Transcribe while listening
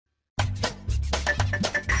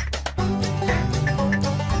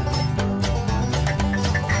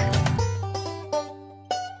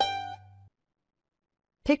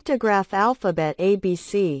Pictograph Alphabet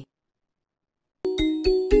ABC.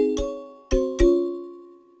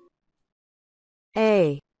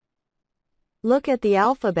 A. Look at the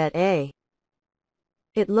alphabet A.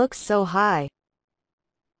 It looks so high.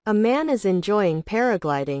 A man is enjoying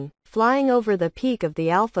paragliding, flying over the peak of the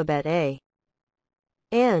alphabet A.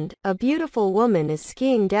 And, a beautiful woman is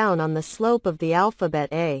skiing down on the slope of the alphabet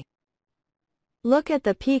A. Look at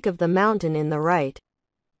the peak of the mountain in the right.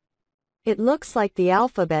 It looks like the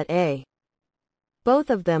alphabet A.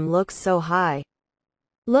 Both of them look so high.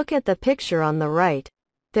 Look at the picture on the right.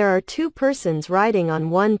 There are two persons riding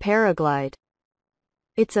on one paraglide.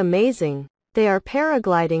 It's amazing. They are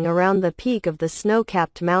paragliding around the peak of the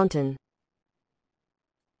snow-capped mountain.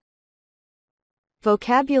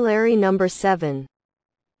 Vocabulary number 7.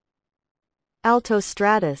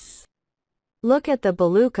 Altostratus. Look at the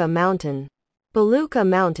Belukha mountain. Belukha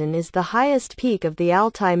mountain is the highest peak of the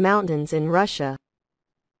Altai mountains in Russia.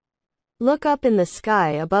 Look up in the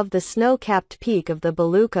sky above the snow-capped peak of the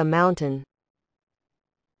Belukha mountain.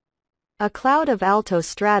 A cloud of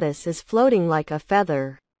altostratus is floating like a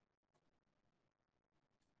feather.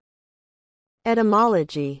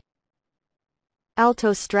 Etymology.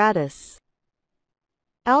 Altostratus.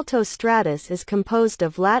 Altostratus is composed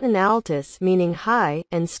of Latin altus meaning high,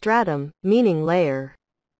 and stratum, meaning layer.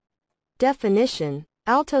 Definition.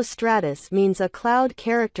 Altostratus means a cloud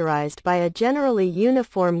characterized by a generally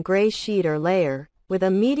uniform gray sheet or layer, with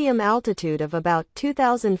a medium altitude of about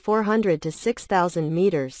 2,400 to 6,000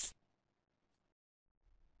 meters.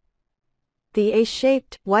 The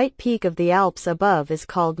A-shaped, white peak of the Alps above is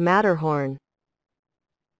called Matterhorn.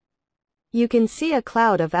 You can see a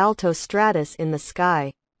cloud of altostratus in the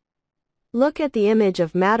sky. Look at the image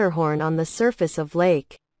of Matterhorn on the surface of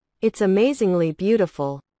lake. It's amazingly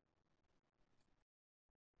beautiful.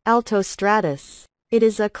 Altostratus. It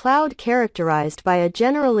is a cloud characterized by a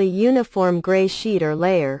generally uniform gray sheet or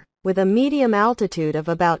layer, with a medium altitude of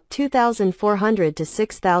about 2,400 to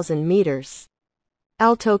 6,000 meters.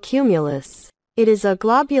 Altocumulus. It is a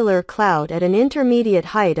globular cloud at an intermediate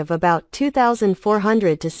height of about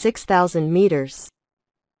 2,400 to 6,000 meters.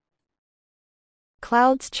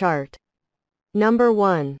 Clouds chart. Number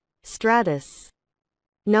 1. Stratus.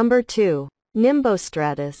 Number 2.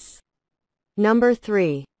 Nimbostratus. Number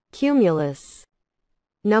 3. Cumulus.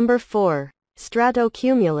 Number 4.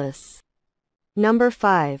 Stratocumulus. Number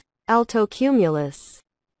 5. Altocumulus.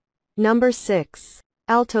 Number 6.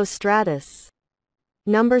 Altostratus.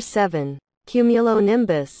 Number 7.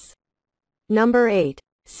 Cumulonimbus. Number 8.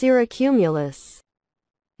 Cirrocumulus.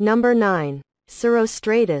 Number 9.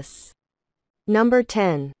 Cirrostratus. Number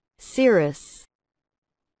 10. Cirrus.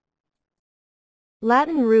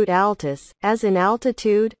 Latin root altus, as in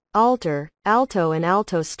altitude, alter, alto and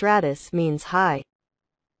altostratus means high.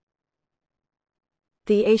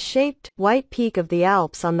 The A-shaped, white peak of the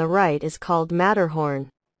Alps on the right is called Matterhorn.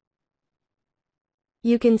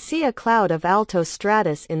 You can see a cloud of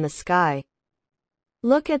altostratus in the sky.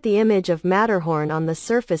 Look at the image of Matterhorn on the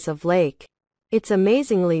surface of lake. It's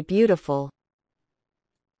amazingly beautiful.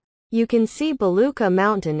 You can see Belukha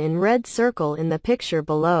mountain in red circle in the picture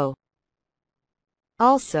below.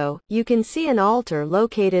 Also, you can see an altar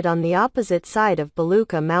located on the opposite side of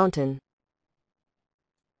Belukha mountain.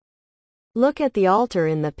 Look at the altar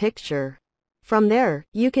in the picture. From there,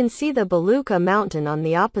 you can see the Belukha mountain on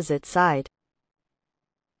the opposite side.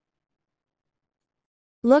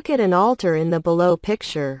 Look at an altar in the below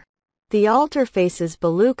picture. The altar faces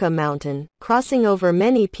Belukha mountain, crossing over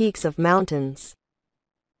many peaks of mountains.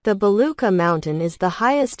 The Belukha mountain is the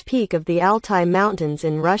highest peak of the Altai mountains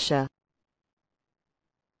in Russia.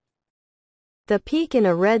 The peak in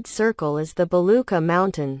a red circle is the Belukha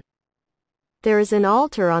mountain. There is an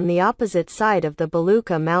altar on the opposite side of the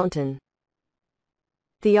Belukha mountain.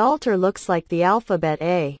 The altar looks like the alphabet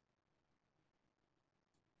A.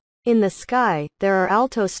 In the sky, there are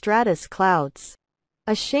altostratus clouds.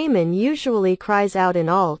 A shaman usually cries out in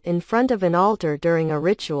alt in front of an altar during a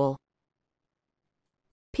ritual.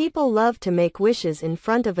 People love to make wishes in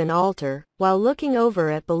front of an altar, while looking over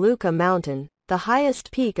at Belukha mountain, the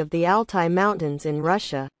highest peak of the Altai mountains in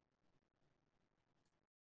Russia.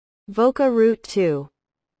 VOCA root 2.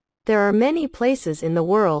 There are many places in the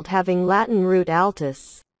world having Latin root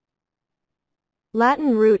altus.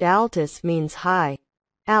 Latin root altus means high.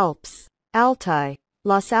 Alps, Altai,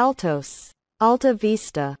 Los Altos, Alta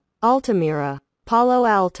Vista, Altamira, Palo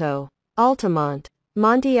Alto, Altamont,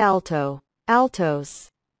 Monte Alto,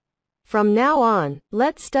 Altos. From now on,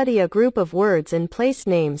 let's study a group of words and place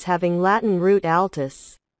names having Latin root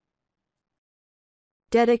altus.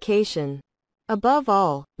 Dedication. Above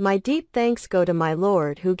all, my deep thanks go to my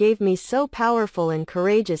Lord who gave me so powerful and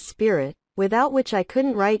courageous spirit, without which I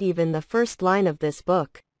couldn't write even the first line of this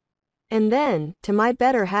book. And then, to my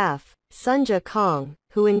better half, Sunja Kong,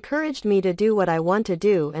 who encouraged me to do what I want to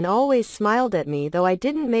do and always smiled at me though I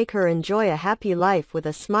didn't make her enjoy a happy life with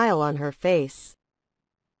a smile on her face.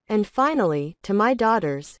 And finally, to my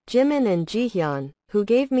daughters, Jimin and Jihyun, who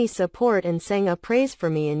gave me support and sang a praise for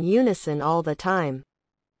me in unison all the time.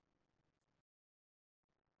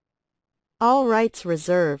 All rights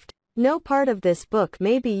reserved. No part of this book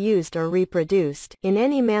may be used or reproduced, in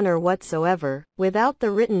any manner whatsoever, without the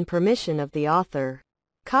written permission of the author.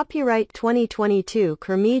 Copyright 2022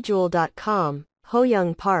 komi줄.com,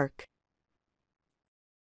 Hoyoung Park.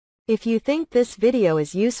 If you think this video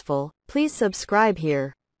is useful, please subscribe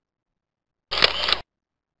here.